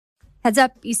Heads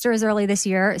up, Easter is early this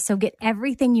year, so get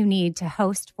everything you need to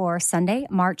host for Sunday,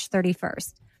 March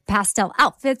 31st. Pastel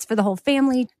outfits for the whole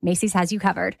family. Macy's has you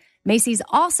covered. Macy's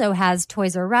also has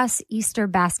Toys R Us Easter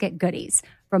basket goodies,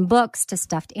 from books to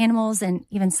stuffed animals and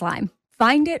even slime.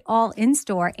 Find it all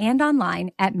in-store and online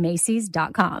at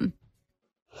Macys.com.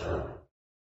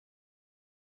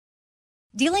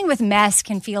 Dealing with mess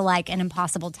can feel like an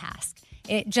impossible task.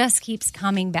 It just keeps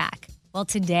coming back. Well,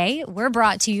 today we're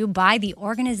brought to you by the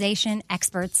organization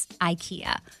experts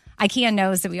IKEA. IKEA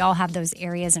knows that we all have those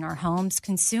areas in our homes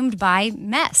consumed by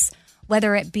mess,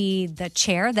 whether it be the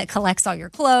chair that collects all your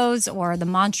clothes or the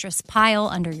monstrous pile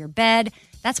under your bed.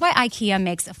 That's why IKEA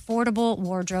makes affordable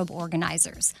wardrobe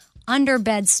organizers,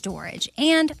 under-bed storage,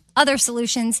 and other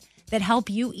solutions that help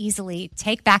you easily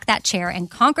take back that chair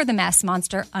and conquer the mess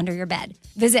monster under your bed.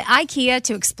 Visit IKEA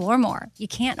to explore more. You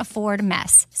can't afford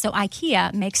mess, so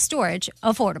IKEA makes storage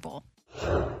affordable.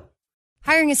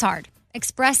 Hiring is hard.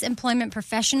 Express Employment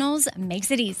Professionals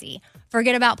makes it easy.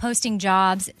 Forget about posting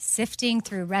jobs, sifting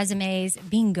through resumes,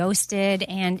 being ghosted,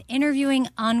 and interviewing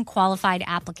unqualified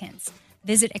applicants.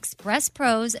 Visit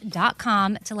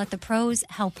expresspros.com to let the pros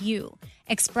help you.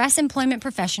 Express Employment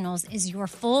Professionals is your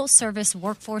full-service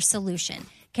workforce solution,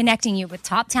 connecting you with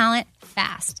top talent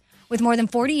fast. With more than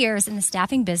 40 years in the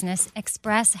staffing business,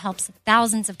 Express helps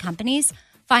thousands of companies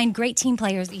find great team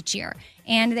players each year,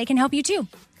 and they can help you too.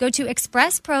 Go to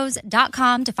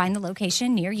expresspros.com to find the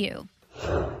location near you.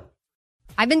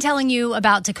 I've been telling you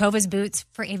about Tecovas boots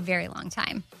for a very long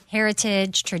time.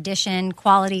 Heritage, tradition,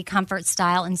 quality, comfort,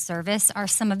 style, and service are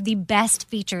some of the best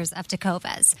features of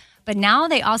Tecovas. But now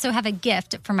they also have a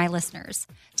gift for my listeners.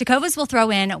 Tecovas will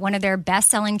throw in one of their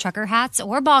best-selling trucker hats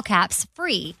or ball caps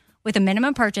free with a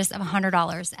minimum purchase of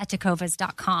 $100 at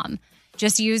tecovas.com.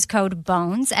 Just use code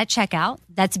BONES at checkout.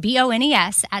 That's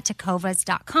BONES at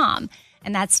tecovas.com.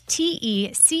 And that's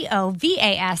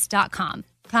TECOVAS.com.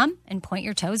 Come and point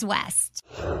your toes west.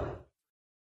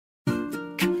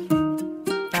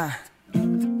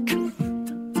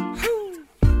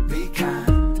 Be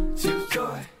kind, choose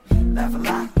joy, laugh a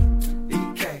lot. Be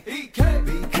kind,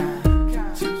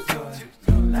 choose joy,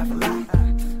 laugh a lot.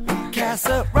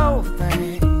 Casserole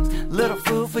things, little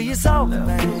food for your soul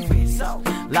things.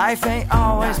 Life ain't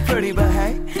always pretty, but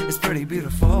hey, it's pretty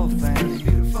beautiful things.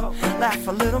 Laugh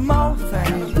a little more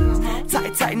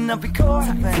things. Tighten up your core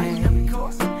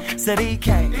things. Said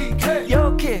EK,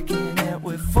 you're kicking it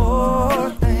with 4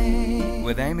 things.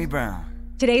 With Amy Brown.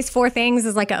 Today's 4 things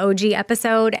is like an OG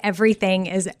episode. Everything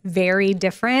is very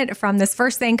different, from this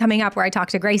first thing coming up where I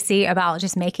talked to Gracie about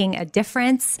just making a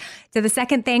difference, to the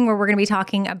second thing where we're going to be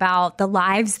talking about the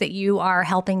lives that you are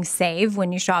helping save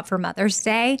when you show up for Mother's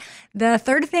Day. The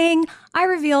third thing, I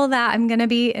reveal that I'm going to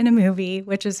be in a movie,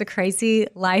 which is a crazy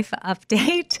life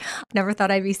update. Never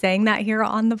thought I'd be saying that here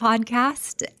on the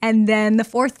podcast. And then the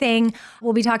fourth thing,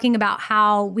 we'll be talking about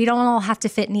how we don't all have to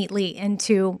fit neatly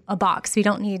into a box. We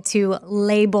don't need to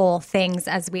label things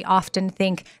as we often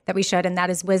think that we should, and that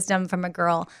is wisdom from a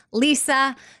girl,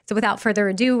 Lisa. So without further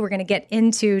ado, we're going to get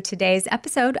into today's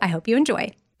episode. I hope you enjoy.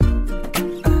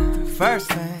 First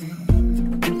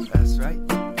thing, that's right.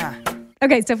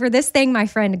 Okay, so for this thing, my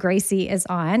friend Gracie is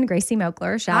on. Gracie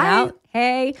Mokler, shout out.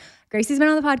 Hey, Gracie's been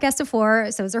on the podcast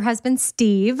before. So is her husband,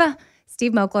 Steve.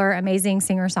 Steve Mokler, amazing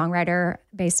singer-songwriter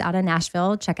based out of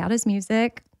Nashville. Check out his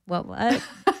music. What?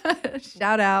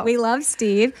 Shout out. We love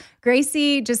Steve.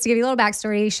 Gracie, just to give you a little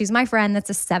backstory, she's my friend that's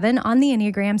a 7 on the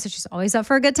Enneagram, so she's always up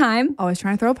for a good time. Always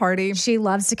trying to throw a party. She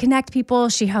loves to connect people.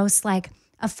 She hosts like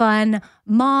a fun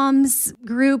moms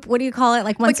group. What do you call it?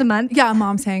 Like once a month? Yeah, a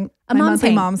mom's hang. A mom's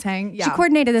hang. Mom's hang. Yeah. She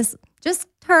coordinated this, just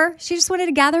her. She just wanted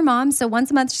to gather moms. So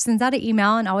once a month, she sends out an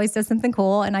email and always does something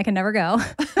cool, and I can never go.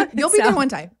 You'll be there one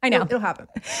time. I know. It'll happen.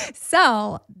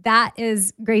 So that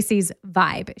is Gracie's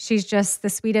vibe. She's just the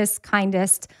sweetest,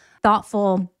 kindest,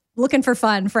 thoughtful, looking for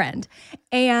fun friend.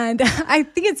 And I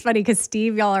think it's funny because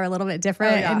Steve, y'all are a little bit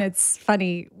different. And it's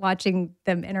funny watching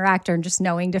them interact and just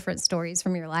knowing different stories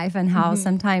from your life and how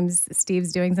sometimes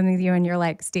Steve's doing something with you and you're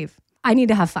like, Steve, I need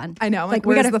to have fun. I know. Like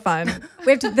where's the fun?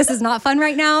 We have to, this is not fun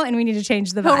right now, and we need to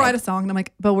change the vibe. He'll write a song, and I'm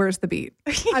like, but where's the beat?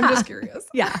 Yeah. I'm just curious.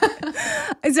 Yeah.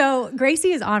 So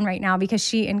Gracie is on right now because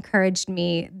she encouraged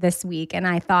me this week, and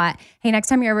I thought, hey, next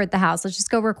time you're over at the house, let's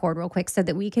just go record real quick so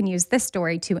that we can use this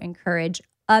story to encourage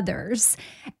others.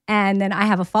 And then I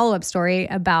have a follow-up story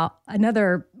about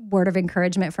another word of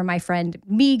encouragement from my friend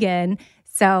Megan.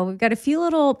 So we've got a few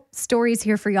little stories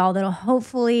here for y'all that'll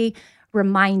hopefully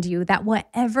remind you that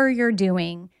whatever you're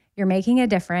doing, you're making a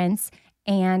difference.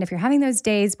 And if you're having those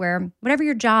days where whatever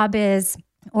your job is,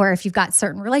 or if you've got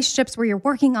certain relationships where you're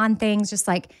working on things, just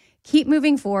like keep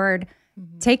moving forward.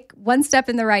 Take one step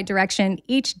in the right direction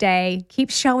each day. Keep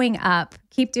showing up,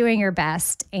 keep doing your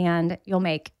best, and you'll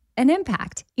make an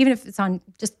impact, even if it's on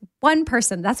just one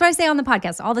person. That's what I say on the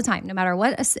podcast all the time. No matter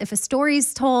what, if a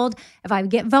story's told, if I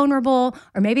get vulnerable,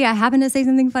 or maybe I happen to say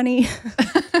something funny,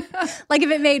 like if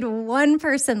it made one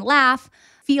person laugh,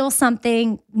 feel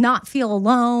something, not feel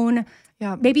alone,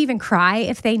 maybe even cry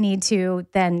if they need to,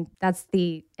 then that's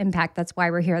the impact. That's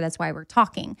why we're here. That's why we're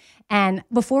talking. And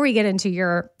before we get into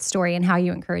your story and how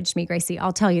you encouraged me, Gracie,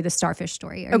 I'll tell you the starfish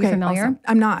story. Are you familiar? Awesome.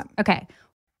 I'm not. Okay.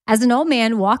 As an old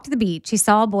man walked the beach, he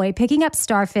saw a boy picking up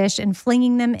starfish and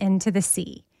flinging them into the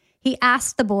sea. He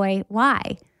asked the boy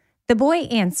why. The boy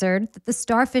answered that the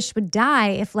starfish would die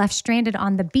if left stranded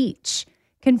on the beach.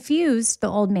 Confused, the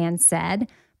old man said,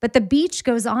 "But the beach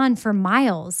goes on for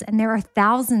miles and there are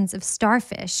thousands of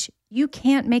starfish. You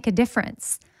can't make a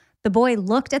difference." The boy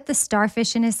looked at the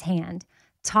starfish in his hand,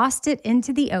 tossed it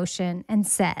into the ocean, and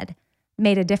said,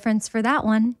 "Made a difference for that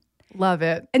one." Love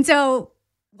it. And so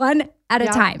one at a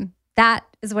time. That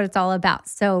is what it's all about.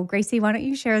 So Gracie, why don't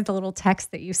you share the little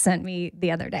text that you sent me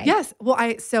the other day? Yes. Well,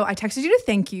 I texted you to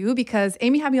thank you because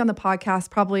Amy had me on the podcast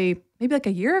probably maybe like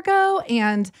a year ago.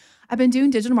 And I've been doing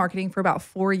digital marketing for about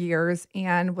 4 years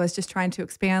and was just trying to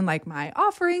expand like my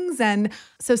offerings. And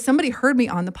so somebody heard me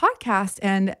on the podcast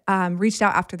and reached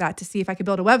out after that to see if I could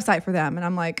build a website for them. And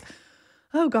I'm like,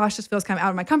 oh gosh, this feels kind of out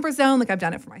of my comfort zone. Like I've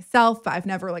done it for myself, but I've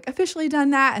never like officially done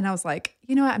that. And I was like,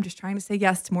 you know what? I'm just trying to say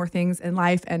yes to more things in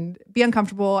life and be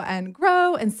uncomfortable and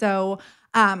grow. And so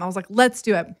I was like, let's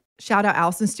do it. Shout out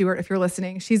Allison Stewart if you're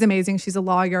listening. She's amazing. She's a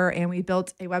lawyer and we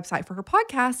built a website for her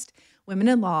podcast, Women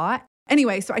in Law.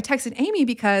 Anyway, so I texted Amy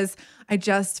because I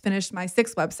just finished my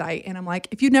 6th website. And I'm like,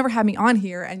 if you'd never had me on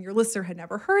here and your listener had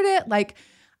never heard it, like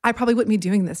I probably wouldn't be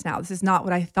doing this now. This is not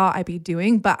what I thought I'd be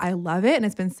doing, but I love it. And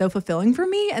it's been so fulfilling for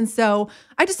me. And so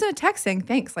I just sent a text saying,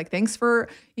 thanks. Like, thanks for,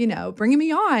 bringing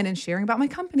me on and sharing about my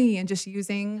company and just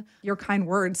using your kind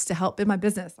words to help in my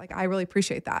business. Like, I really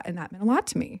appreciate that. And that meant a lot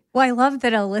to me. Well, I love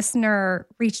that a listener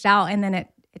reached out and then it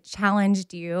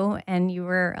challenged you and you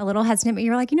were a little hesitant, but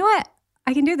you were like, you know what?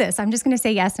 I can do this. I'm just going to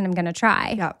say yes and I'm going to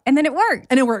try. Yeah. And then it worked.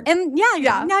 And it worked. And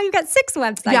now you've got 6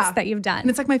 websites that you've done. And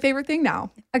it's like my favorite thing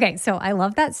now. Okay. So I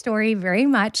love that story very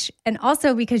much. And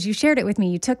also because you shared it with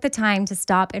me, you took the time to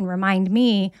stop and remind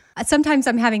me. Sometimes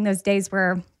I'm having those days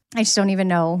where I just don't even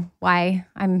know why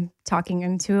I'm talking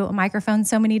into a microphone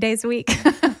so many days a week.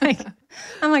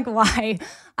 I'm like, why?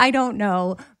 I don't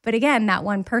know. But again, that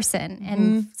one person.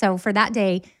 And so for that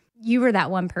day, you were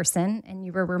that one person and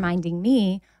you were reminding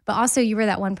me, but also you were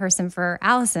that one person for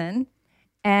Allison.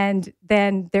 And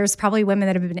then there's probably women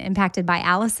that have been impacted by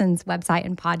Allison's website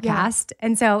and podcast. Yeah.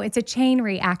 And so it's a chain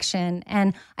reaction.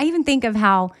 And I even think of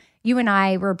how you and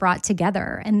I were brought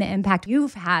together and the impact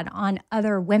you've had on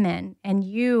other women, and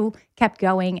you kept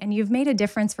going and you've made a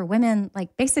difference for women,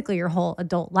 like basically your whole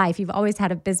adult life. You've always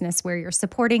had a business where you're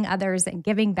supporting others and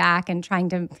giving back and trying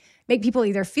to make people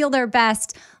either feel their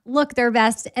best, look their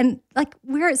best. And like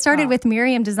where it started with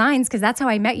Miriam Designs, because that's how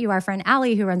I met you, our friend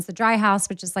Allie, who runs the Dry House,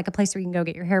 which is like a place where you can go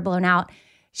get your hair blown out.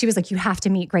 She was like, you have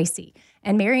to meet Gracie.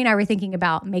 And Mary and I were thinking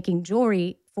about making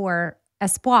jewelry for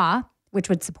Espoir, which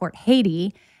would support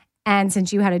Haiti. And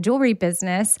since you had a jewelry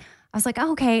business, I was like,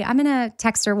 oh, okay, I'm going to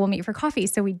text her. We'll meet for coffee.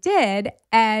 So we did.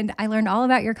 And I learned all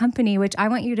about your company, which I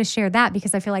want you to share that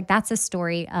because I feel like that's a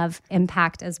story of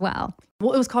impact as well.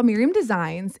 Well, it was called Miriam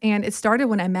Designs. And it started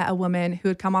when I met a woman who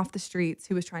had come off the streets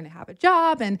who was trying to have a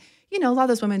job. And, a lot of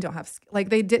those women don't have,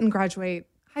 they didn't graduate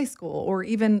high school or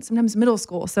even sometimes middle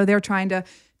school. So they're trying to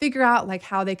figure out like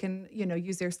how they can,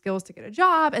 use their skills to get a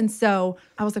job. And so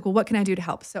I was like, well, what can I do to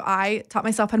help? So I taught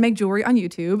myself how to make jewelry on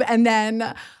YouTube and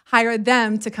then hired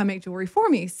them to come make jewelry for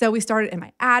me. So we started in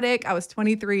my attic. I was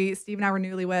 23. Steve and I were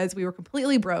newlyweds. We were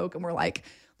completely broke and we're like,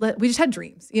 we just had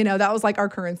dreams. That was like our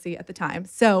currency at the time.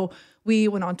 So we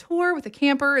went on tour with a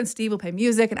camper and Steve will play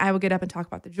music and I would get up and talk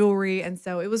about the jewelry. And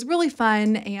so it was really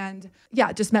fun. And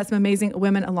just met some amazing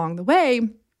women along the way.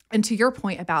 And to your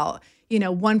point about,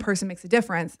 one person makes a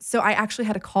difference. So I actually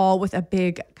had a call with a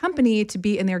big company to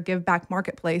be in their give back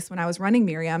marketplace when I was running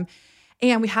Miriam.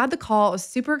 And we had the call. I was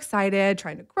super excited,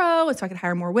 trying to grow and so I could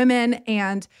hire more women.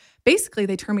 And basically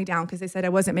they turned me down because they said I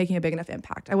wasn't making a big enough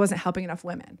impact. I wasn't helping enough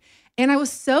women. And I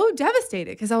was so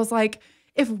devastated because I was like,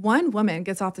 if one woman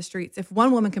gets off the streets, if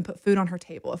one woman can put food on her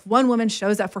table, if one woman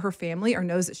shows up for her family or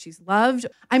knows that she's loved,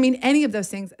 any of those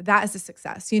things, that is a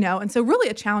success, And so really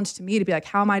a challenge to me to be like,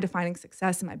 how am I defining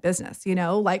success in my business?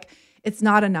 It's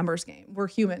not a numbers game. We're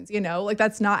humans,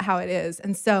 that's not how it is.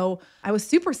 And so I was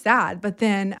super sad, but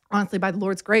then honestly, by the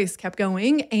Lord's grace, kept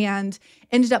going and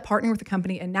ended up partnering with a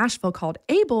company in Nashville called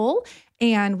Able.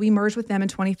 And we merged with them in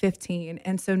 2015.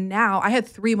 And so now I had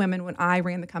 3 women when I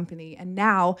ran the company. And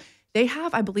now they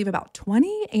have, I believe, about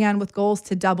 20 and with goals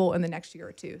to double in the next year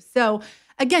or 2. So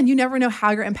again, you never know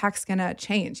how your impact's going to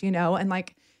change, and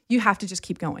like you have to just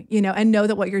keep going, and know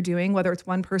that what you're doing, whether it's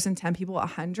 1 person, 10 people,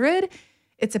 100,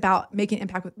 it's about making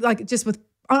impact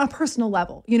on a personal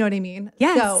level. You know what I mean?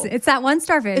 Yes. So, it's that one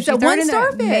starfish. It's that one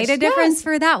starfish. Made a difference Yes.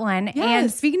 for that one. Yes.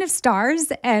 And speaking of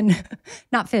stars, and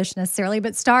not fish necessarily,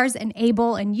 but stars and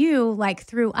Abel and you, like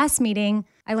through us meeting,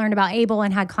 I learned about Abel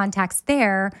and had contacts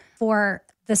there for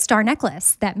the star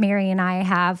necklace that Mary and I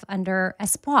have under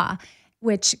Espoir,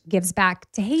 which gives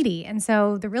back to Haiti. And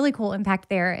so the really cool impact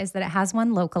there is that it has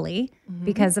one locally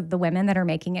because of the women that are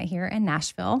making it here in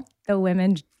Nashville, the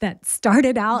women that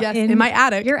started out in my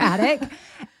attic. Your attic.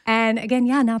 And again,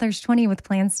 now there's 20 with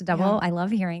plans to double. I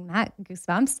love hearing that.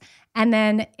 Goosebumps. And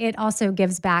then it also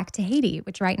gives back to Haiti,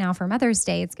 which right now for Mother's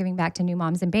Day, it's giving back to new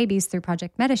moms and babies through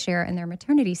Project MediShare and their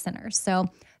maternity centers. So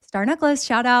Star Necklace,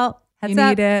 shout out. Heads You up,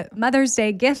 need it. Mother's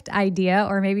Day gift idea,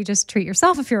 or maybe just treat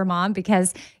yourself if you're a mom,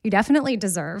 because you definitely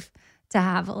deserve to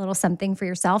have a little something for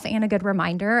yourself and a good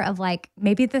reminder of like,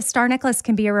 maybe the star necklace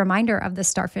can be a reminder of the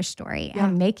starfish story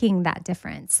and making that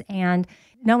difference and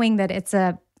knowing that it's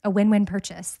a win-win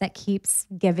purchase that keeps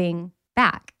giving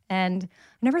back. And I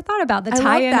never thought about the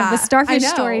tie-in of the starfish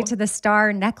story to the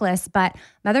star necklace, but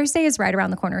Mother's Day is right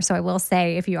around the corner. So I will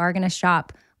say, if you are going to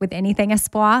shop with anything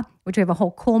Espoir, which we have a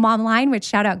whole Cool Mom line, which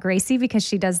shout out Gracie because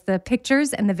she does the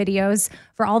pictures and the videos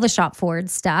for all the shop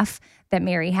forward stuff that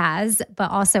Mary has,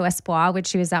 but also Espoir, which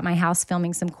she was at my house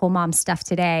filming some Cool Mom stuff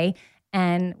today.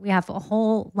 And we have a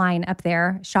whole line up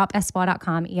there,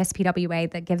 shopespoir.com,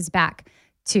 ESPWA, that gives back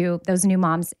to those new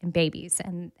moms and babies,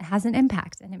 and it has an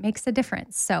impact and it makes a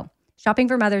difference. So shopping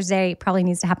for Mother's Day probably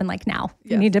needs to happen like now.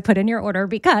 You need to put in your order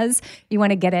because you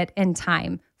want to get it in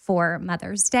time for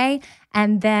Mother's Day.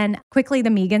 And then quickly, the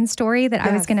Megan story that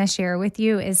I was going to share with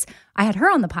you is I had her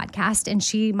on the podcast and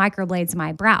she microblades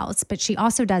my brows, but she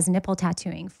also does nipple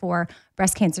tattooing for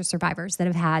breast cancer survivors that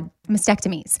have had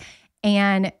mastectomies.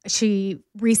 And she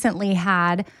recently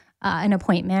had an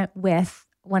appointment with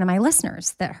one of my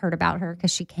listeners that heard about her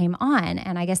because she came on.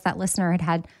 And I guess that listener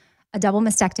had a double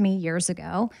mastectomy years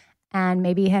ago and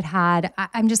maybe had,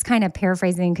 I'm just kind of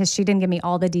paraphrasing because she didn't give me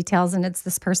all the details and it's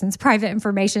this person's private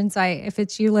information. So if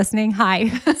it's you listening, hi,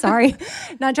 sorry,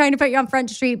 not trying to put you on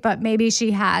Front Street, but maybe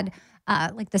she had,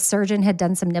 like the surgeon had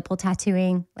done some nipple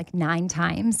tattooing like 9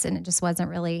 times and it just wasn't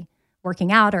really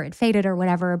working out or it faded or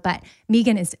whatever. But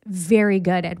Megan is very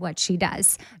good at what she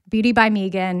does. Beauty by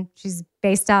Megan. She's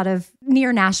based out of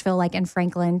near Nashville, like in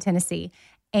Franklin, Tennessee.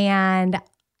 And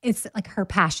it's like her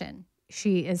passion.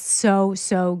 She is so,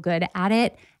 so good at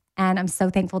it. And I'm so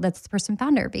thankful that this person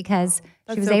found her because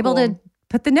she was able to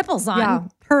put the nipples on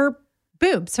her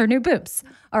boobs, her new boobs,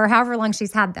 or however long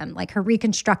she's had them, like her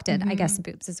reconstructed, I guess,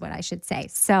 boobs is what I should say.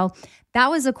 So that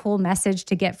was a cool message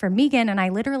to get from Megan. And I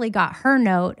literally got her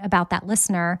note about that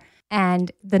listener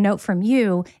and the note from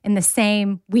you in the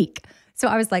same week. So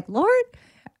I was like, Lord,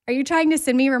 are you trying to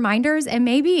send me reminders? And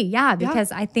maybe,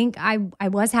 because I think I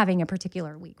was having a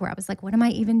particular week where I was like, what am I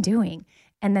even doing?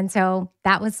 And then so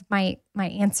that was my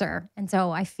answer. And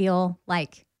so I feel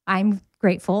like I'm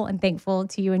grateful and thankful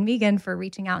to you and Megan for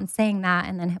reaching out and saying that.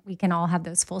 And then we can all have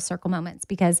those full circle moments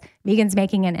because Megan's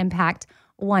making an impact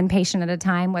one patient at a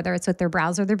time, whether it's with their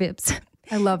brows or their boobs.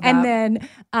 I love that. And then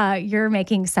you're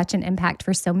making such an impact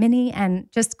for so many.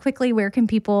 And just quickly, where can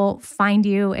people find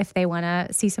you if they want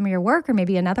to see some of your work, or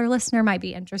maybe another listener might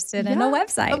be interested in a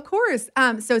website? Of course.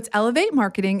 So it's Elevate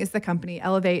Marketing is the company,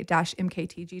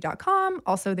 elevate-mktg.com.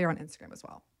 Also there on Instagram as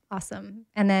well. Awesome.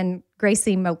 And then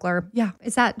Gracie Mokler. Yeah.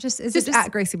 Is that just, is Just it just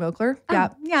at Gracie Mokler.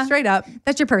 yeah. Straight up.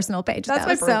 That's your personal page. That's though.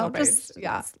 my personal So page.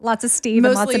 just lots of Steve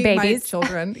and lots of babies. My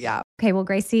children. Yeah. Okay. Well,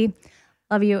 Gracie,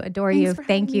 love you, adore Thanks you. for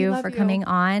Thank having me. you Love for you. coming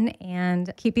on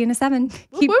and keep being a 7.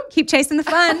 Whoop, whoop. Keep chasing the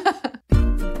fun.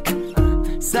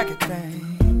 Second thing.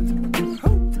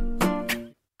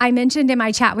 I mentioned in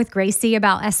my chat with Gracie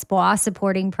about Espoir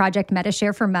supporting Project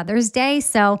MediShare for Mother's Day.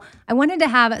 So I wanted to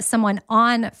have someone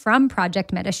on from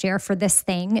Project MediShare for this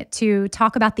thing to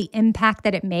talk about the impact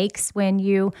that it makes when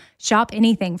you shop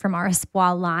anything from our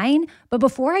Espoir line. But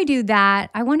before I do that,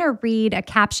 I want to read a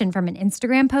caption from an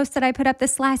Instagram post that I put up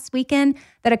this last weekend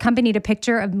that accompanied a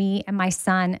picture of me and my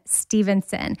son,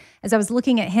 Stevenson. As I was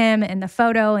looking at him in the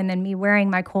photo and then me wearing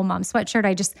my Cool Mom sweatshirt,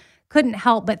 I just couldn't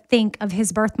help but think of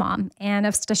his birth mom and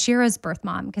of Stashira's birth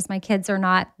mom because my kids are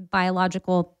not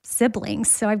biological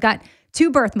siblings. So I've got 2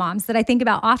 birth moms that I think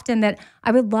about often that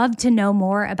I would love to know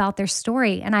more about their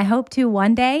story. And I hope to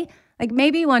one day, like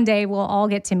maybe one day we'll all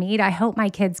get to meet. I hope my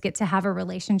kids get to have a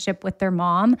relationship with their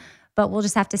mom. but we'll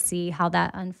just have to see how that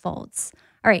unfolds.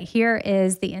 All right, here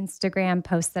is the Instagram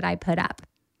post that I put up.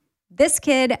 This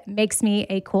kid makes me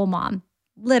a cool mom,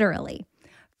 literally.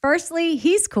 Firstly,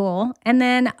 he's cool, and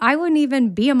then I wouldn't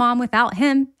even be a mom without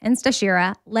him and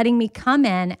Stashira letting me come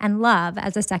in and love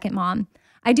as a second mom.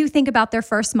 I do think about their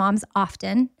first moms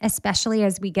often, especially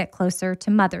as we get closer to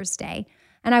Mother's Day.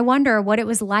 And I wonder what it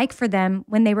was like for them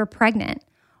when they were pregnant,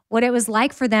 what it was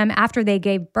like for them after they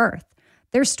gave birth.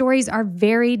 Their stories are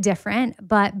very different,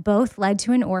 but both led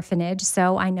to an orphanage,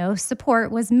 so I know support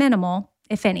was minimal,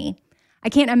 if any. I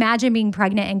can't imagine being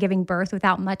pregnant and giving birth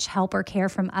without much help or care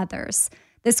from others.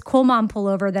 This Cool Mom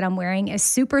pullover that I'm wearing is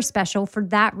super special for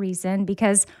that reason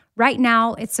because right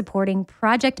now it's supporting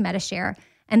Project MediShare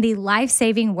and the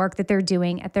life-saving work that they're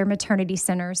doing at their maternity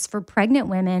centers for pregnant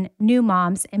women, new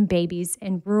moms, and babies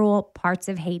in rural parts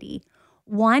of Haiti.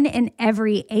 1 in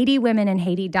every 80 women in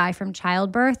Haiti die from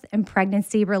childbirth and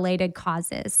pregnancy-related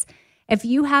causes. If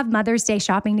you have Mother's Day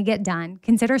shopping to get done,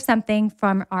 consider something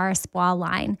from our Espoir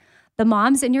line. The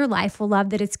moms in your life will love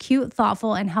that it's cute,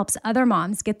 thoughtful, and helps other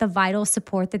moms get the vital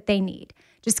support that they need.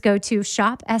 Just go to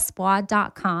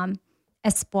shopespoir.com.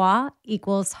 Espoir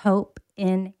equals hope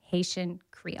in Haitian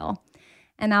Creole.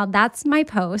 And now that's my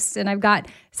post. And I've got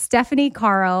Stephanie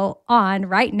Caro on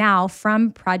right now from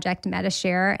Project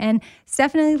MediShare. And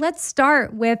Stephanie, let's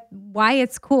start with why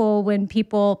it's cool when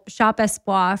people shop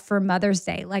Espoir for Mother's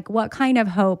Day. Like, what kind of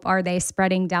hope are they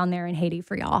spreading down there in Haiti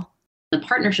for y'all? The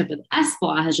partnership with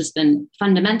Espoir has just been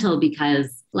fundamental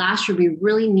because last year we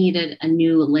really needed a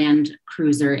new land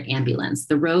cruiser ambulance.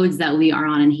 The roads that we are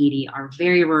on in Haiti are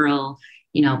very rural.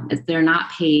 They're not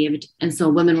paved. And so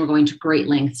women were going to great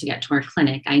lengths to get to our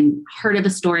clinic. I heard of a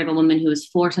story of a woman who was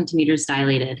 4 centimeters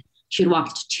dilated. She had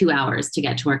walked 2 hours to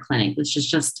get to our clinic, which is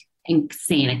just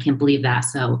insane. I can't believe that.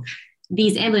 So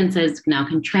these ambulances now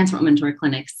can transport women to our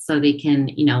clinics so they can,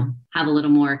 have a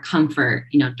little more comfort,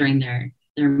 during their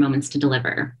moments to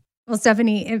deliver. Well,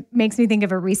 Stephanie, it makes me think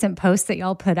of a recent post that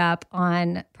y'all put up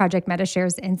on Project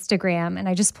MediShare's Instagram, and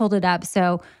I just pulled it up.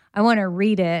 So I want to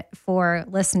read it for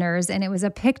listeners. And it was a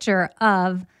picture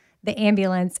of the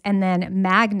ambulance and then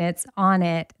magnets on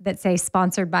it that say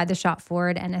sponsored by the Shop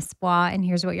Forward and Espoir. And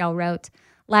here's what y'all wrote.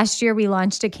 Last year, we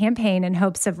launched a campaign in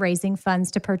hopes of raising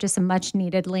funds to purchase a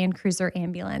much-needed Land Cruiser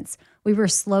ambulance. We were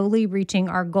slowly reaching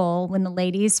our goal when the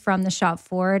ladies from the Shop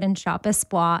Forward and Shop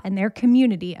Espoir and their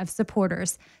community of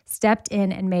supporters stepped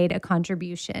in and made a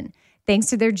contribution. Thanks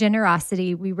to their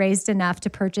generosity, we raised enough to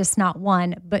purchase not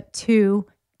 1, but 2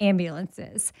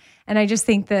 ambulances. And I just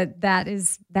think that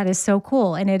is so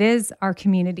cool. And it is our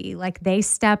community. Like, they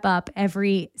step up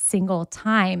every single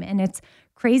time. And it's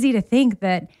crazy to think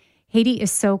that Haiti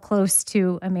is so close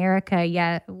to America,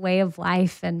 yet way of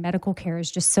life and medical care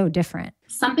is just so different.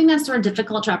 Something that's sort of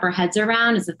difficult to wrap our heads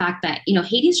around is the fact that,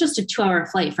 Haiti's just a 2-hour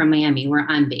flight from Miami, where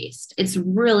I'm based. It's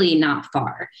really not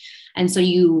far. And so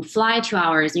you fly 2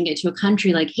 hours and you get to a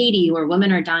country like Haiti where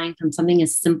women are dying from something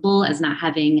as simple as not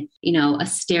having, a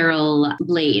sterile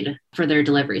blade for their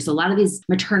delivery. So a lot of these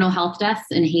maternal health deaths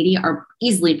in Haiti are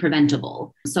easily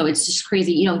preventable. So it's just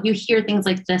crazy. You hear things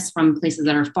like this from places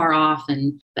that are far off,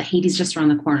 but Haiti's just around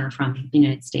the corner from the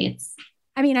United States.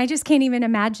 I mean, I just can't even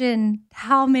imagine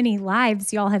how many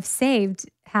lives y'all have saved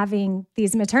having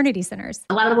these maternity centers.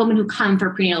 A lot of the women who come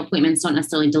for prenatal appointments don't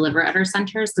necessarily deliver at our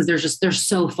centers because they're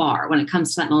so far when it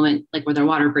comes to that moment, like where their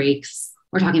water breaks.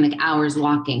 We're talking like hours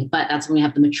walking, but that's when we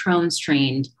have the matrones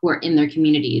trained who are in their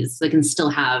communities so they can still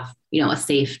have, a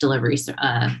safe delivery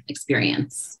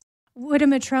experience. Would a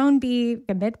matrone be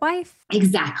a midwife?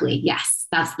 Exactly. Yes.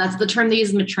 That's the term they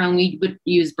use, matrone. We would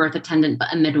use birth attendant,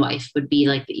 but a midwife would be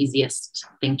like the easiest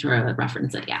thing to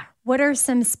reference it. Yeah. What are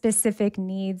some specific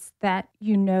needs that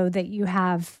that you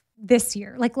have this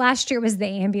year? Like last year was the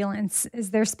ambulance.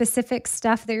 Is there specific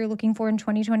stuff that you're looking for in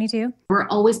 2022? We're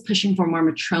always pushing for more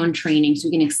matrone training so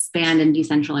we can expand and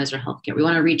decentralize our healthcare. We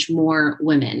want to reach more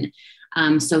women.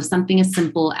 So something as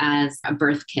simple as a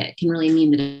birth kit can really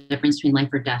mean the difference between life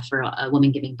or death for a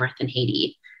woman giving birth in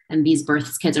Haiti. And these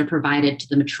birth kits are provided to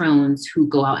the matrones who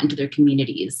go out into their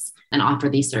communities and offer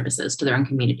these services to their own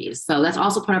communities. So that's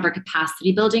also part of our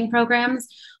capacity building programs.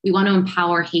 We want to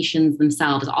empower Haitians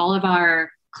themselves. All of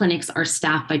our clinics are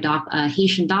staffed by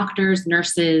Haitian doctors,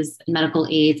 nurses, medical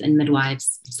aides, and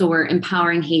midwives. So we're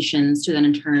empowering Haitians to then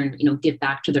in turn, give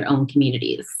back to their own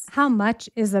communities. How much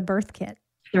is a birth kit?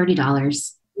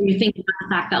 $30. When you think about the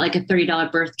fact that like a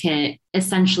 $30 birth kit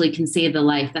essentially can save the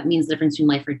life, that means the difference between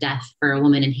life or death for a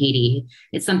woman in Haiti.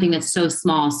 It's something that's so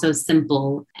small, so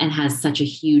simple, and has such a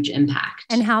huge impact.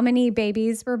 And how many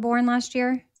babies were born last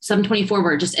year? 724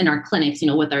 were just in our clinics,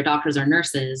 with our doctors, our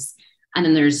nurses. And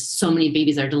then there's so many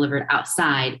babies that are delivered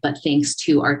outside, but thanks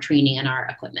to our training and our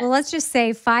equipment. Well, let's just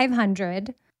say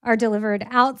 500 are delivered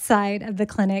outside of the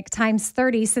clinic times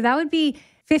 30. So that would be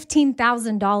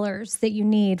 $15,000 that you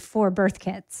need for birth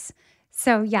kits.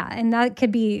 So yeah, and that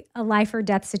could be a life or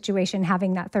death situation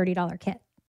having that $30 kit.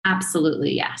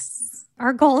 Absolutely, yes.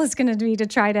 Our goal is going to be to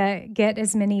try to get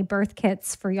as many birth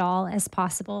kits for y'all as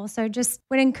possible. So just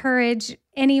would encourage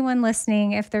anyone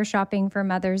listening, if they're shopping for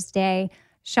Mother's Day,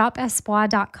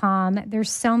 shopespoir.com.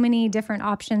 There's so many different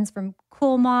options, from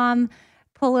Cool Mom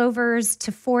pullovers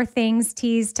to 4 Things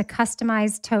tees to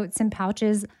customized totes and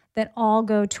pouches that all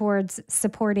go towards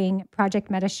supporting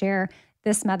Project MetaShare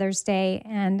this Mother's Day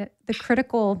and the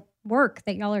critical work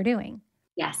that y'all are doing.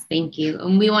 Yes, thank you.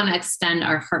 And we want to extend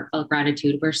our heartfelt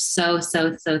gratitude. We're so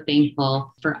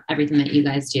thankful for everything that you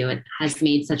guys do. It has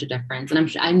made such a difference.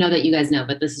 And I know that you guys know,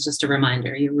 but this is just a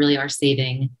reminder. You really are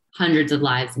saving hundreds of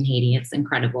lives in Haiti. It's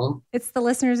incredible. It's the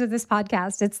listeners of this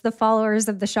podcast. It's the followers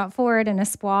of the Shop Forward and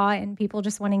Espoir, and people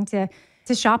just wanting to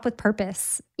shop with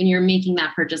purpose. When you're making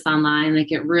that purchase online,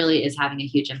 like, it really is having a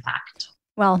huge impact.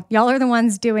 Well, y'all are the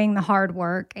ones doing the hard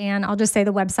work. And I'll just say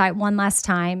the website one last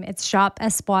time. It's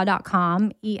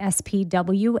shopespoir.com,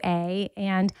 ESPWA.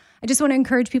 And I just want to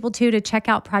encourage people too to check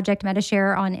out Project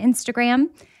MetaShare on Instagram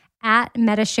at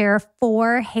MetaShare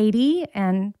for Haiti.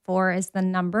 And 4 is the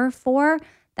number 4.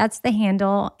 That's the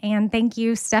handle. And thank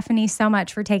you, Stephanie, so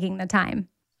much for taking the time.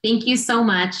 Thank you so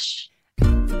much.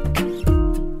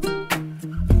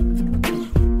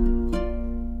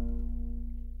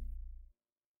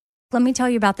 Let me tell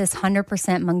you about this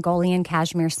 100% Mongolian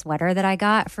cashmere sweater that I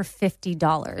got for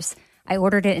 $50. I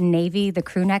ordered it in navy, the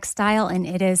crew neck style, and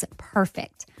it is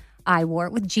perfect. I wore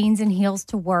it with jeans and heels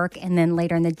to work, and then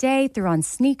later in the day threw on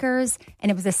sneakers, and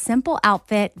it was a simple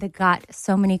outfit that got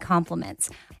so many compliments.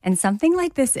 And something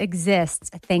like this exists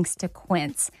thanks to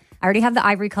Quince. I already have the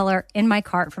ivory color in my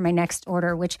cart for my next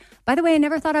order, which, by the way, I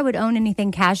never thought I would own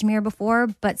anything cashmere before,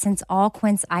 but since all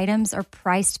Quince items are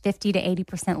priced 50 to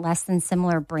 80% less than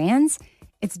similar brands,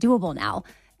 it's doable now.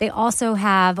 They also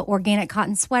have organic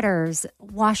cotton sweaters,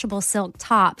 washable silk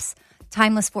tops,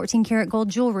 timeless 14-karat gold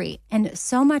jewelry, and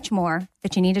so much more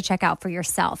that you need to check out for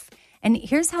yourself. And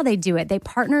here's how they do it. They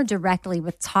partner directly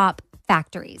with top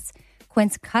factories.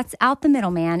 Quince cuts out the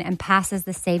middleman and passes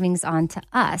the savings on to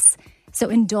us. So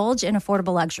indulge in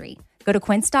affordable luxury. Go to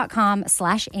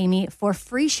quince.com/Amy for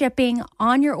free shipping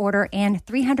on your order and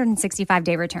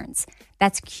 365-day returns.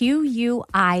 That's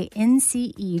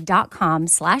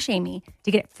QUINCE.com/Amy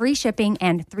to get free shipping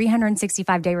and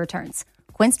 365-day returns.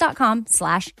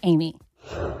 Quince.com/Amy.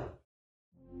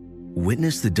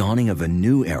 Witness the dawning of a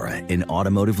new era in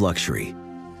automotive luxury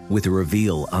with a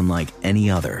reveal unlike any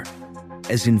other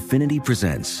as Infiniti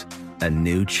presents a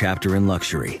new chapter in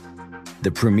luxury.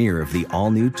 The premiere of the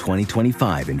all-new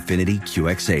 2025 Infiniti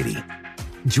QX80.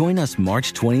 Join us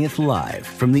March 20th live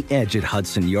from the Edge at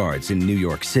Hudson Yards in New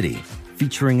York City,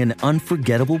 featuring an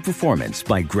unforgettable performance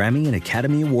by Grammy and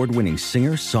Academy Award-winning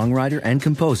singer, songwriter, and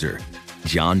composer,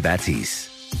 Jon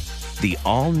Batiste. The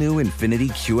all-new Infiniti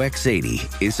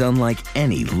QX80 is unlike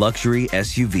any luxury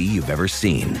SUV you've ever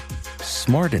seen.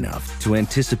 Smart enough to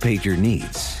anticipate your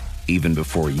needs, even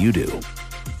before you do.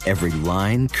 Every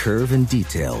line, curve, and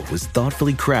detail was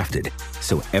thoughtfully crafted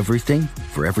so everything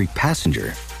for every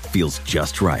passenger feels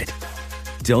just right.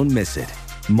 Don't miss it.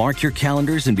 Mark your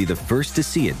calendars and be the first to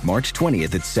see it March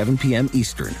 20th at 7 p.m.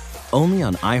 Eastern, only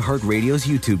on iHeartRadio's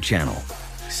YouTube channel.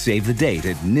 Save the date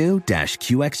at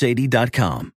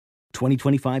new-QX80.com.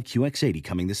 2025 QX80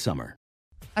 coming this summer.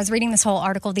 I was reading this whole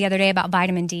article the other day about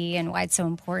vitamin D and why it's so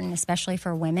important, especially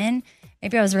for women.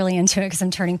 Maybe I was really into it because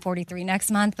I'm turning 43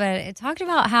 next month, but it talked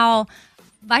about how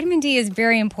vitamin D is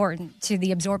very important to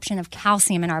the absorption of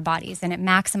calcium in our bodies, and it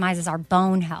maximizes our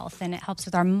bone health, and it helps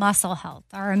with our muscle health,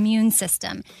 our immune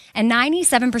system. And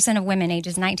 97% of women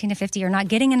ages 19 to 50 are not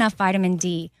getting enough vitamin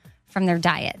D from their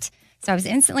diet. So I was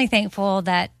instantly thankful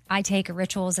that I take a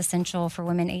Rituals Essential for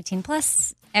Women 18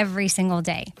 plus every single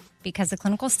day, because a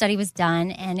clinical study was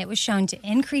done and it was shown to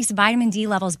increase vitamin D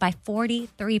levels by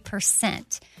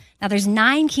 43%. Now, there's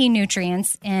 9 key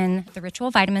nutrients in the Ritual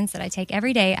vitamins that I take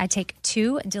every day. I take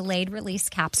 2 delayed release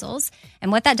capsules.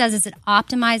 And what that does is it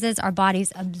optimizes our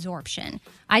body's absorption.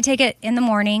 I take it in the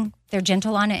morning. They're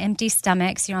gentle on an empty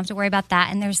stomach, so you don't have to worry about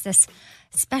that. And there's this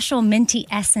special minty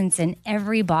essence in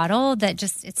every bottle that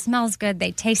just, it smells good.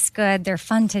 They taste good. They're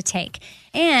fun to take.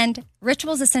 And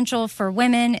Rituals Essential for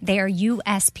Women, they are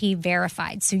USP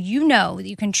verified. So you know that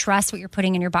you can trust what you're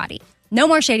putting in your body. No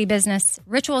more shady business.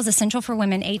 Rituals Essential for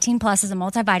Women 18 plus is a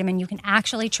multivitamin you can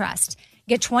actually trust.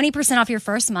 Get 20% off your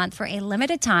first month for a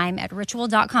limited time at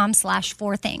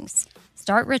ritual.com/4things.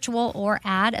 Start Ritual or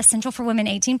add Essential for Women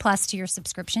 18 Plus to your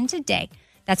subscription today.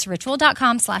 That's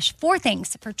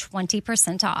ritual.com/4things for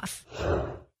 20% off.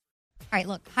 All right,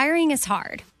 look, hiring is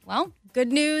hard. Well,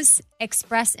 good news,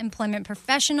 Express Employment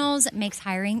Professionals makes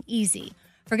hiring easy.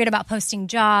 Forget about posting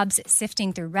jobs,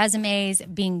 sifting through resumes,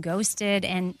 being ghosted,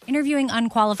 and interviewing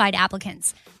unqualified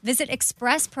applicants. Visit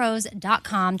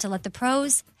expresspros.com to let the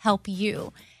pros help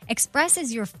you. Express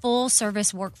is your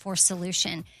full-service workforce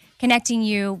solution, connecting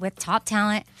you with top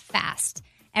talent fast.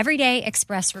 Every day,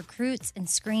 Express recruits and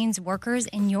screens workers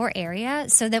in your area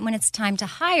so that when it's time to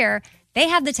hire, they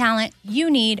have the talent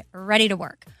you need ready to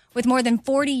work. With more than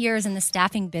 40 years in the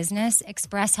staffing business,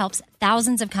 Express helps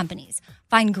thousands of companies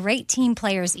find great team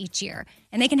players each year,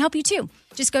 and they can help you too.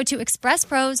 Just go to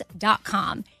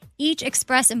expresspros.com. Each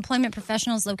Express Employment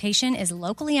Professionals location is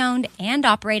locally owned and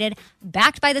operated,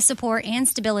 backed by the support and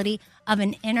stability of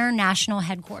an international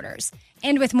headquarters.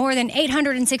 And with more than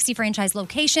 860 franchise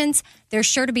locations, there's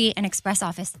sure to be an Express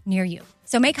office near you.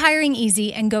 So make hiring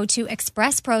easy and go to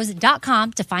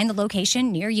expresspros.com to find the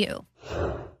location near you.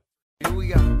 Here we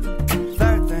go.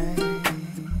 Third thing.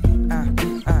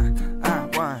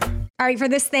 One. All right, for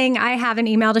this thing, I have an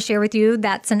email to share with you.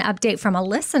 That's an update from a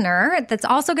listener that's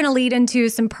also going to lead into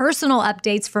some personal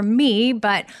updates from me.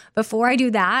 But before I do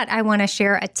that, I want to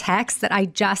share a text that I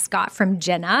just got from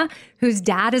Jenna, whose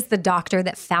dad is the doctor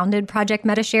that founded Project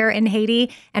MediShare in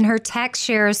Haiti. And her text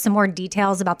shares some more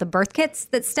details about the birth kits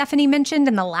that Stephanie mentioned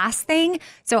in the last thing.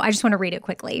 So I just want to read it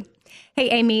quickly. Hey,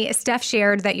 Amy, Steph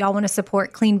shared that y'all want to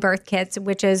support clean birth kits,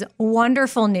 which is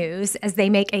wonderful news as they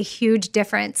make a huge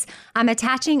difference. I'm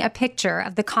attaching a picture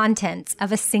of the contents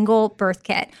of a single birth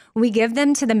kit. We give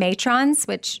them to the matrons,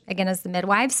 which again is the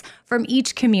midwives, from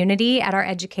each community at our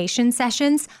education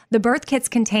sessions. The birth kits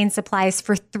contain supplies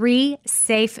for 3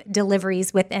 safe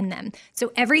deliveries within them.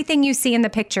 So everything you see in the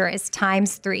picture is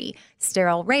times 3.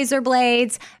 Sterile razor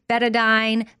blades,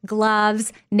 betadine,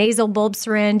 gloves, nasal bulb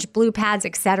syringe, blue pads,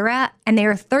 etc. And they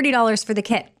are $30 for the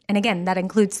kit. And again, that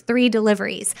includes 3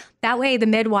 deliveries. That way, the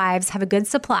midwives have a good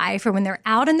supply for when they're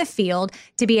out in the field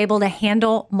to be able to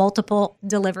handle multiple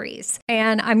deliveries.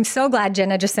 And I'm so glad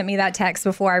Jenna just sent me that text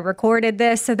before I recorded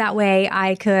this, so that way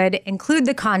I could include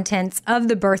the contents of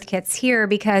the birth kits here,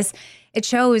 because it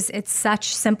shows it's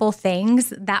such simple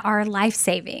things that are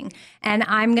life-saving. And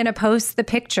I'm going to post the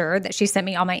picture that she sent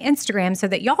me on my Instagram so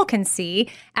that y'all can see.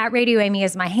 At Radio Amy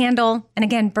is my handle. And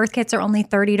again, birth kits are only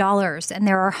 $30. And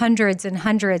there are hundreds and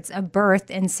hundreds of births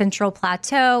in Central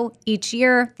Plateau each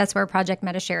year. That's where Project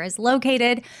MediShare is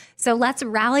located. So let's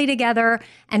rally together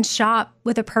and shop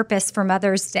with a purpose for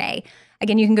Mother's Day.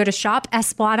 Again, you can go to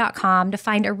shopespoir.com to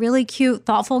find a really cute,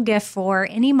 thoughtful gift for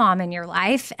any mom in your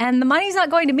life. And the money's not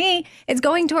going to me. It's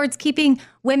going towards keeping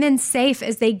women safe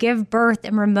as they give birth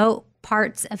in remote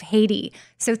parts of Haiti.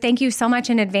 So thank you so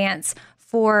much in advance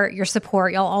for your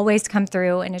support. You'll always come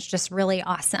through, and it's just really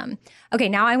awesome. Okay,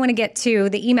 now I want to get to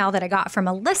the email that I got from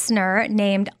a listener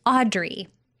named Audrey.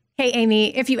 Hey,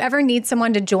 Amy, if you ever need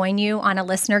someone to join you on a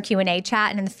listener Q&A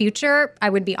chat in the future, I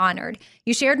would be honored.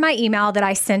 You shared my email that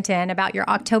I sent in about your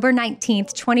October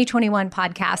 19th, 2021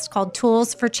 podcast called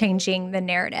Tools for Changing the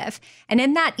Narrative. And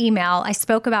in that email, I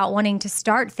spoke about wanting to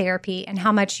start therapy and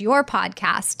how much your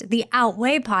podcast, the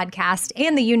Outweigh podcast,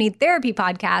 and the You Need Therapy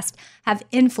podcast have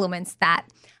influenced that.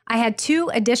 I had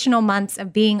 2 additional months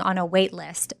of being on a wait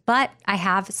list, but I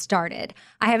have started.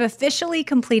 I have officially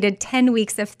completed 10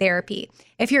 weeks of therapy.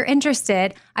 If you're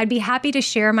interested, I'd be happy to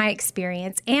share my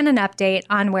experience and an update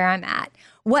on where I'm at,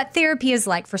 what therapy is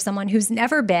like for someone who's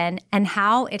never been, and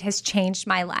how it has changed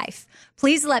my life.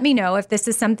 Please let me know if this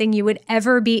is something you would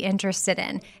ever be interested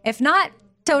in. If not,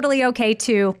 totally okay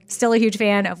too. Still a huge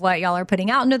fan of what y'all are putting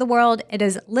out into the world. It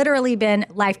has literally been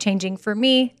life-changing for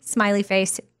me. Smiley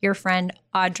face, your friend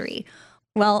Audrey.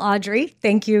 Well, Audrey,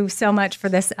 thank you so much for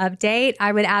this update.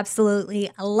 I would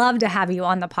absolutely love to have you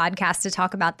on the podcast to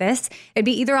talk about this. It'd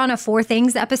be either on a 4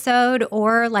 Things episode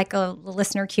or like a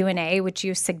listener Q&A, which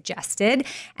you suggested.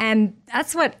 And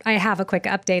that's what I have a quick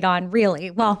update on,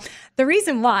 really. Well, the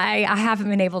reason why I haven't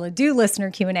been able to do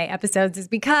listener Q&A episodes is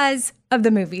because of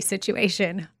the movie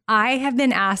situation. I have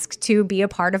been asked to be a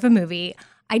part of a movie.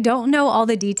 I don't know all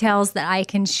the details that I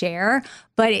can share,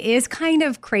 but it is kind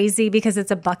of crazy because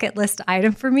it's a bucket list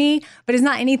item for me, but it's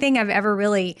not anything I've ever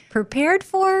really prepared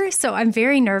for. So I'm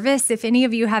very nervous. If any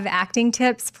of you have acting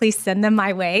tips, please send them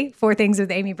my way.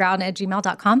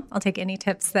 4thingswithamybrown@gmail.com. I'll take any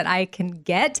tips that I can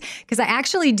get, because I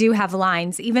actually do have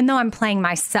lines, even though I'm playing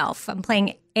myself. I'm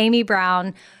playing Amy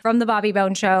Brown from The Bobby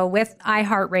Bone Show with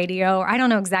iHeartRadio. I don't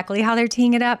know exactly how they're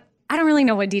teeing it up. I don't really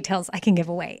know what details I can give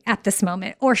away at this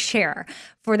moment or share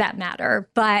for that matter.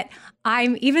 But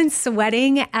I'm even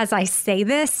sweating as I say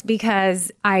this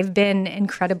because I've been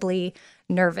incredibly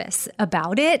nervous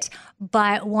about it.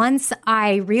 But once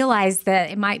I realized that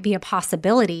it might be a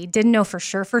possibility, didn't know for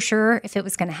sure if it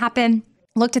was going to happen,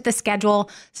 looked at the schedule,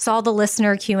 saw the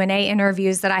listener Q&A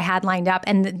interviews that I had lined up,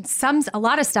 and a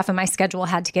lot of stuff in my schedule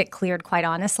had to get cleared, quite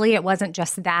honestly. It wasn't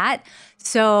just that.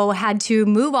 So had to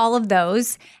move all of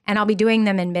those, and I'll be doing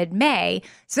them in mid-May.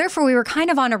 So therefore, we were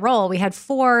kind of on a roll. We had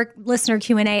 4 listener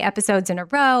Q&A episodes in a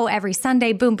row every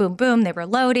Sunday. Boom, boom, boom. They were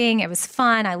loading. It was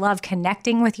fun. I love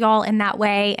connecting with y'all in that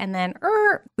way. And then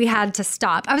we had to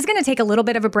stop. I was going to take a little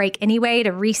bit of a break anyway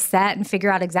to reset and figure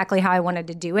out exactly how I wanted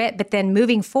to do it. But then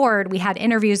moving forward, we had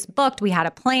interviews booked. We had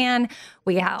a plan.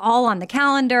 We had all on the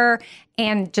calendar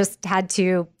and just had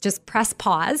to just press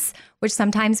pause, which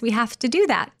sometimes we have to do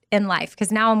that in life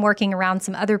because now I'm working around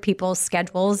some other people's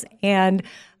schedules and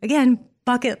again,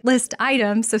 bucket list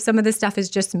items. So some of this stuff is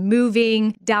just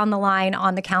moving down the line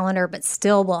on the calendar, but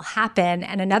still will happen.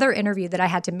 And another interview that I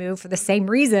had to move for the same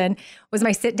reason was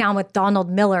my sit down with Donald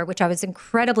Miller, which I was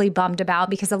incredibly bummed about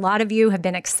because a lot of you have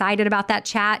been excited about that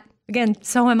chat. Again,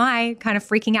 so am I, kind of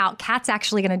freaking out. Kat's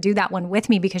actually going to do that one with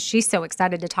me because she's so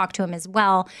excited to talk to him as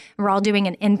well. And we're all doing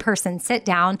an in-person sit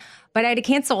down, but I had to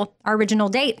cancel our original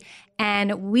date.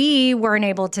 And we weren't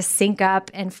able to sync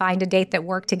up and find a date that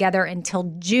worked together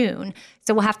until June.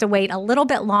 So we'll have to wait a little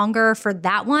bit longer for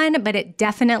that one, but it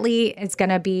definitely is going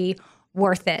to be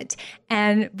worth it.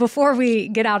 And before we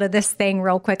get out of this thing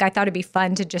real quick, I thought it'd be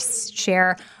fun to just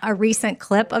share a recent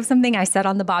clip of something I said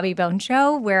on the Bobby Bone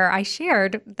Show where I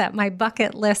shared that my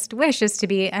bucket list wish is to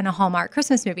be in a Hallmark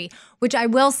Christmas movie, which I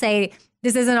will say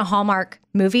this isn't a Hallmark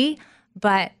movie,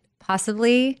 but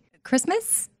possibly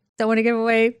Christmas. Don't want to give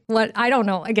away what I don't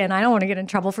know. Again, I don't want to get in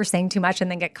trouble for saying too much and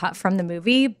then get cut from the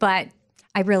movie, but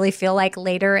I really feel like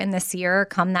later in this year,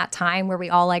 come that time where we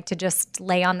all like to just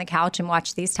lay on the couch and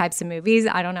watch these types of movies.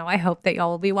 I don't know. I hope that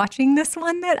y'all will be watching this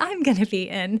one that I'm going to be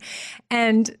in.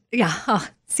 And yeah,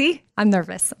 see, I'm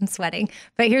nervous. I'm sweating.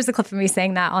 But here's a clip of me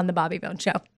saying that on the Bobby Bone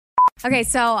Show. Okay,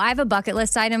 so I have a bucket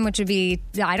list item, which would be,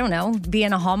 I don't know, be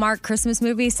in a Hallmark Christmas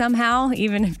movie somehow,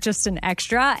 even if just an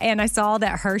extra. And I saw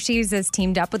that Hershey's is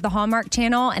teamed up with the Hallmark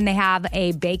Channel, and they have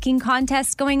a baking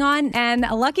contest going on. And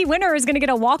a lucky winner is going to get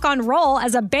a walk-on role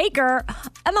as a baker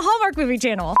on the Hallmark movie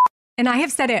channel. And I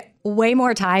have said it way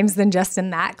more times than just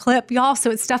in that clip, y'all. So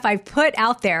it's stuff I've put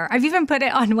out there. I've even put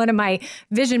it on one of my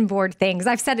vision board things.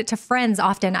 I've said it to friends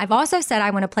often. I've also said I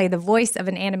want to play the voice of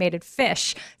an animated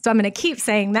fish. So I'm going to keep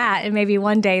saying that. And maybe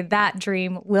one day that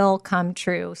dream will come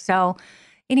true. So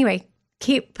anyway,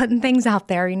 keep putting things out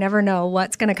there. You never know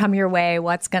what's going to come your way,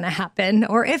 what's going to happen,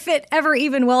 or if it ever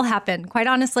even will happen. Quite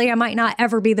honestly, I might not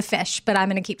ever be the fish, but I'm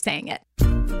going to keep saying it.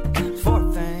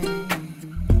 Fourth thing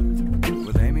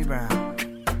with Amy Brown.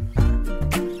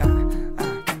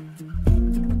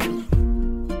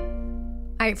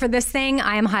 All right, for this thing,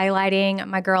 I am highlighting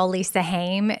my girl, Lisa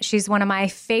Haim. She's one of my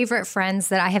favorite friends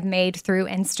that I have made through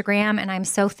Instagram, and I'm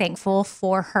so thankful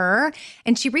for her.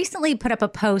 And she recently put up a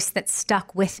post that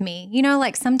stuck with me. You know,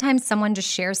 like sometimes someone just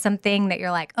shares something that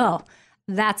you're like, oh,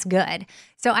 that's good.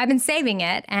 So I've been saving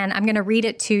it, and I'm going to read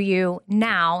it to you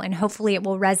now, and hopefully it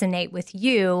will resonate with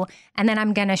you. And then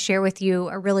I'm going to share with you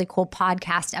a really cool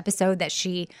podcast episode that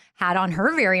she had on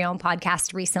her very own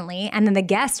podcast recently. And then the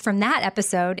guest from that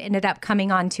episode ended up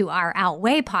coming on to our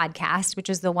Outweigh podcast, which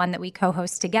is the one that we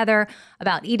co-host together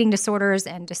about eating disorders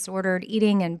and disordered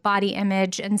eating and body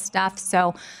image and stuff.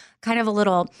 So kind of a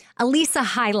little Elisa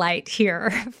highlight here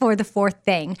for the fourth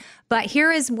thing. But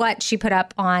here is what she put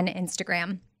up on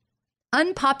Instagram.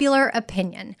 Unpopular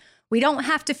opinion. We don't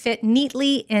have to fit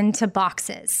neatly into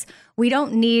boxes. We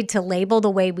don't need to label the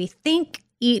way we think,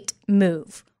 eat,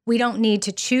 move. We don't need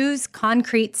to choose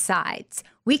concrete sides.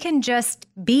 We can just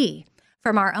be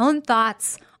from our own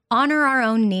thoughts, honor our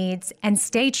own needs, and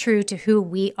stay true to who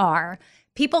we are.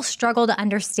 People struggle to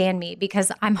understand me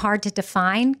because I'm hard to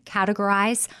define,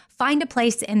 categorize, find a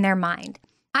place in their mind.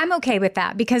 I'm okay with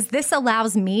that because this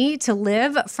allows me to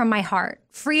live from my heart,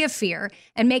 free of fear,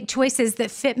 and make choices that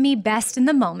fit me best in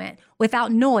the moment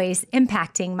without noise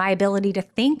impacting my ability to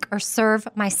think or serve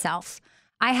myself.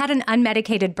 I had an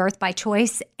unmedicated birth by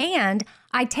choice, and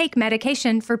I take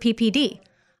medication for PPD.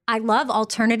 I love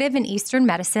alternative and Eastern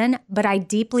medicine, but I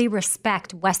deeply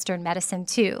respect Western medicine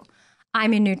too.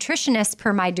 I'm a nutritionist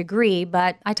per my degree,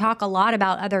 but I talk a lot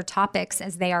about other topics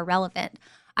as they are relevant.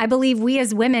 I believe we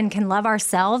as women can love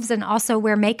ourselves and also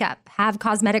wear makeup, have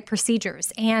cosmetic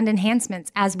procedures, and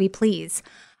enhancements as we please.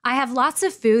 I have lots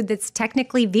of food that's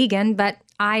technically vegan, but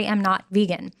I am not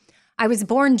vegan. I was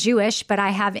born Jewish, but I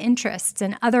have interests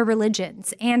in other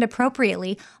religions and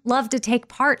appropriately love to take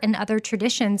part in other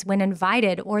traditions when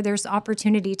invited or there's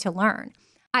opportunity to learn.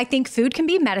 I think food can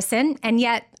be medicine, and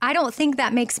yet I don't think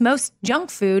that makes most junk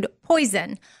food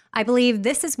poison. I believe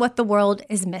this is what the world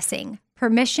is missing: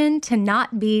 permission to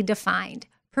not be defined,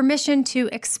 permission to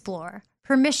explore,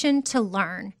 permission to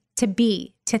learn, to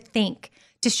be, to think,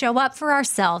 to show up for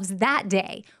ourselves that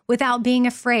day without being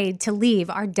afraid to leave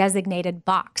our designated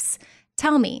box.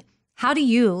 Tell me, how do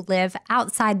you live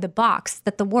outside the box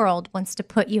that the world wants to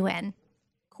put you in?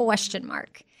 Question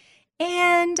mark.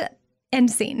 And end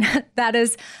scene. That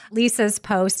is Lisa's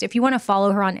post. If you want to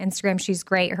follow her on Instagram, she's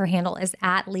great. Her handle is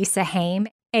 @LisaHaim,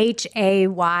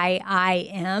 HAYIM.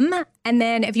 And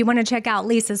then if you want to check out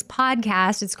Lisa's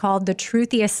podcast, it's called The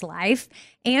Truthiest Life.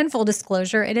 And full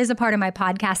disclosure, it is a part of my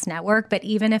podcast network, but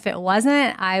even if it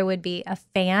wasn't, I would be a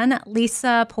fan.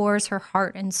 Lisa pours her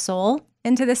heart and soul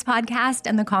into this podcast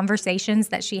and the conversations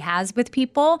that she has with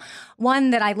people. One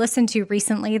that I listened to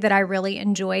recently that I really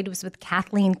enjoyed was with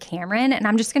Kathleen Cameron. And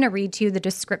I'm just going to read to you the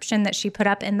description that she put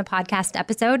up in the podcast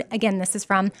episode. Again, this is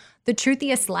from The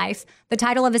Truthiest Life. The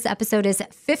title of this episode is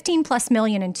 15+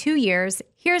 million in 2 years.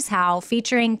 Here's How,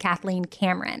 featuring Kathleen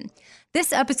Cameron.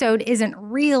 This episode isn't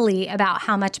really about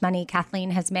how much money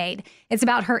Kathleen has made. It's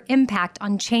about her impact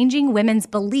on changing women's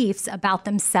beliefs about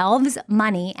themselves,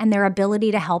 money, and their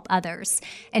ability to help others.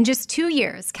 In just 2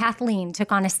 years, Kathleen took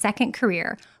on a second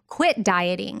career, quit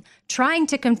dieting, trying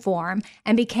to conform,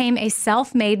 and became a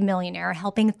self-made millionaire,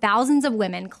 helping thousands of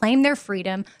women claim their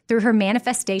freedom through her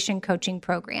manifestation coaching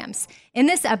programs. In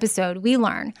this episode, we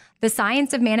learn the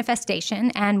science of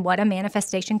manifestation and what a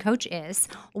manifestation coach is,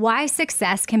 why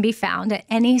success can be found at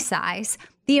any size,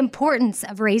 the importance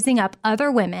of raising up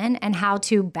other women and how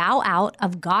to bow out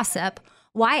of gossip,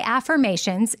 why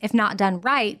affirmations, if not done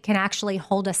right, can actually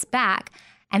hold us back,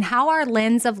 and how our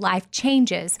lens of life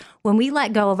changes when we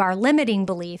let go of our limiting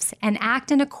beliefs and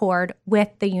act in accord with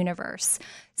the universe.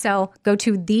 So go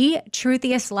to The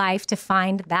Truthiest Life to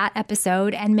find that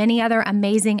episode and many other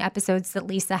amazing episodes that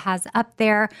Lisa has up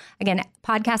there. Again,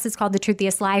 podcast is called The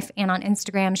Truthiest Life, and on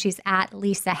Instagram, she's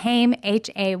 @LisaHaim,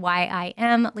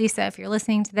 HAYIM. Lisa, if you're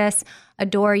listening to this,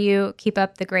 adore you. Keep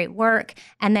up the great work.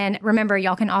 And then remember,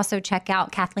 y'all can also check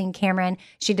out Kathleen Cameron.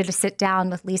 She did a sit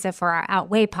down with Lisa for our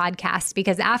Outweigh podcast,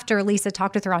 because after Lisa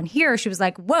talked with her on here, she was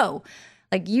like, whoa,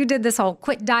 like you did this whole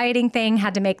quit dieting thing,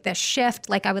 had to make this shift.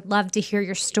 Like I would love to hear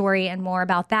your story and more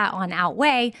about that on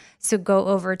Outweigh. So go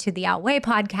over to the Outweigh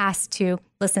podcast to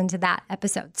listen to that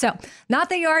episode. So not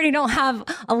that you already don't have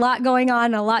a lot going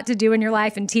on, a lot to do in your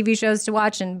life, and TV shows to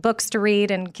watch and books to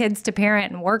read and kids to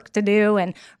parent and work to do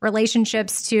and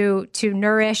relationships to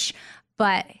nourish.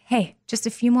 But hey, just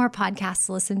a few more podcasts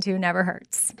to listen to never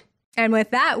hurts. And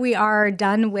with that, we are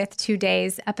done with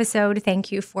today's episode. Thank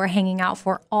you for hanging out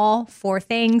for all 4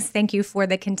 things. Thank you for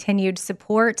the continued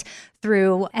support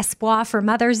through Espoir for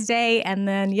Mother's Day. And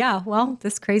then,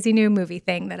 this crazy new movie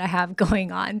thing that I have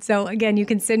going on. So again, you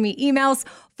can send me emails,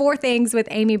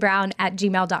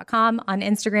 4thingswithamybrown@gmail.com. On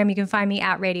Instagram, you can find me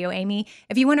 @RadioAmy.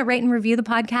 If you want to rate and review the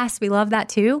podcast, we love that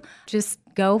too. Just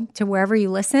go to wherever you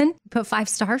listen, put 5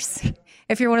 stars.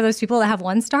 If you're one of those people that have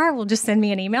 1 star, well, just send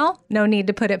me an email. No need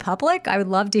to put it public. I would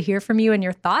love to hear from you and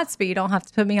your thoughts, but you don't have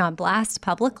to put me on blast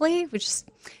publicly, which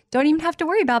don't even have to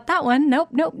worry about that one.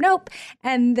 Nope.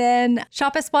 And then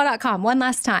shopespa.com one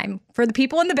last time for the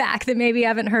people in the back that maybe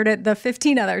haven't heard it the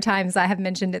 15 other times I have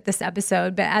mentioned it this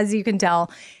episode. But as you can tell,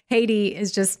 Haiti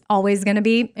is just always going to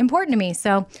be important to me.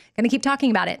 So going to keep talking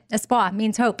about it. Espoir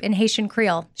means hope in Haitian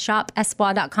Creole. Shop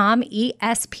espoir.com,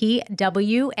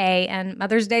 ESPWA. And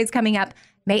Mother's Day is coming up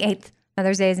May 8th.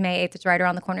 Mother's Day is May 8th. It's right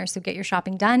around the corner. So get your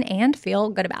shopping done and feel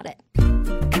good about it.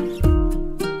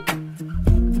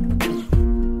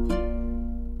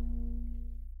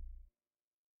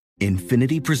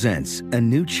 Infinity presents a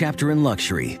new chapter in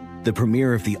luxury, the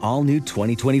premiere of the all-new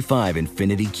 2025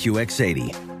 Infinity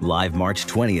QX80, live March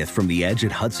 20th from the Edge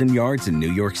at Hudson Yards in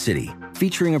New York City,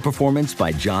 featuring a performance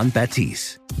by John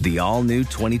Batiste. The all-new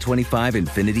 2025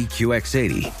 Infinity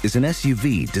QX80 is an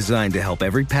SUV designed to help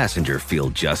every passenger feel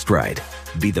just right.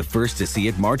 Be the first to see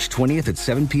it March 20th at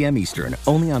 7 p.m. Eastern,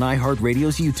 only on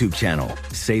iHeartRadio's YouTube channel.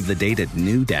 Save the date at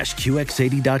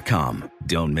new-QX80.com.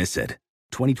 Don't miss it.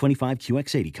 2025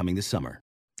 QX80 coming this summer.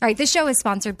 All right, this show is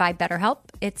sponsored by BetterHelp.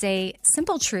 It's a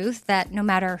simple truth that no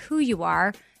matter who you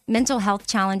are, mental health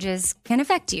challenges can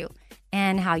affect you,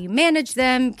 and how you manage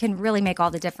them can really make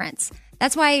all the difference.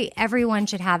 That's why everyone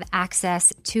should have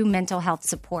access to mental health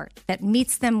support that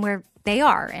meets them where they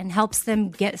are and helps them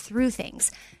get through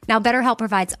things. Now, BetterHelp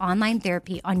provides online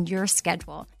therapy on your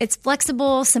schedule. It's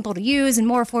flexible, simple to use, and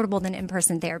more affordable than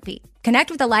in-person therapy.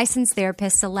 Connect with a licensed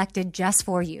therapist selected just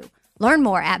for you. Learn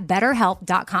more at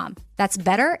BetterHelp.com. That's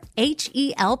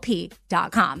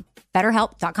BetterHelp.com.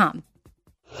 BetterHelp.com.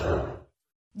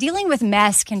 Dealing with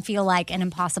mess can feel like an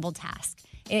impossible task.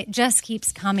 It just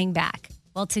keeps coming back.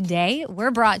 Well, today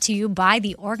we're brought to you by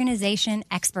the organization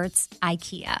experts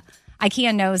IKEA.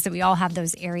 IKEA knows that we all have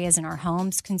those areas in our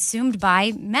homes consumed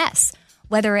by mess,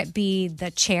 whether it be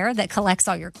the chair that collects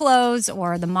all your clothes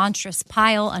or the monstrous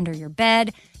pile under your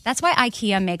bed. That's why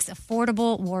IKEA makes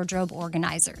affordable wardrobe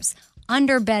organizers,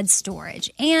 under-bed storage,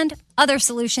 and other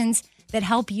solutions that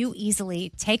help you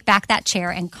easily take back that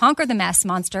chair and conquer the mess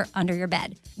monster under your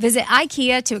bed. Visit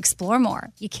IKEA to explore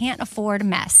more. You can't afford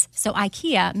mess, so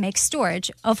IKEA makes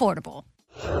storage affordable.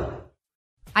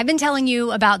 I've been telling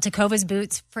you about Tecovas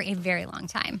boots for a very long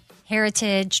time.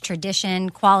 Heritage, tradition,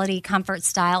 quality, comfort,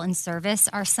 style, and service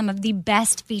are some of the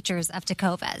best features of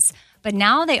Tecovas. But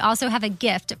now they also have a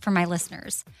gift for my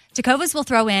listeners. Tecovas will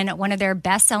throw in one of their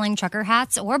best-selling trucker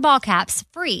hats or ball caps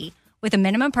free with a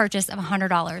minimum purchase of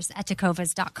 $100 at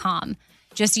tecovas.com.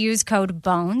 Just use code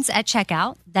BONES at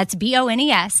checkout. That's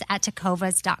BONES at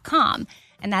tecovas.com.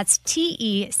 And that's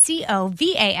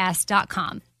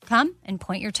TECOVAS.com. Come and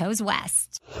point your toes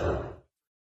west.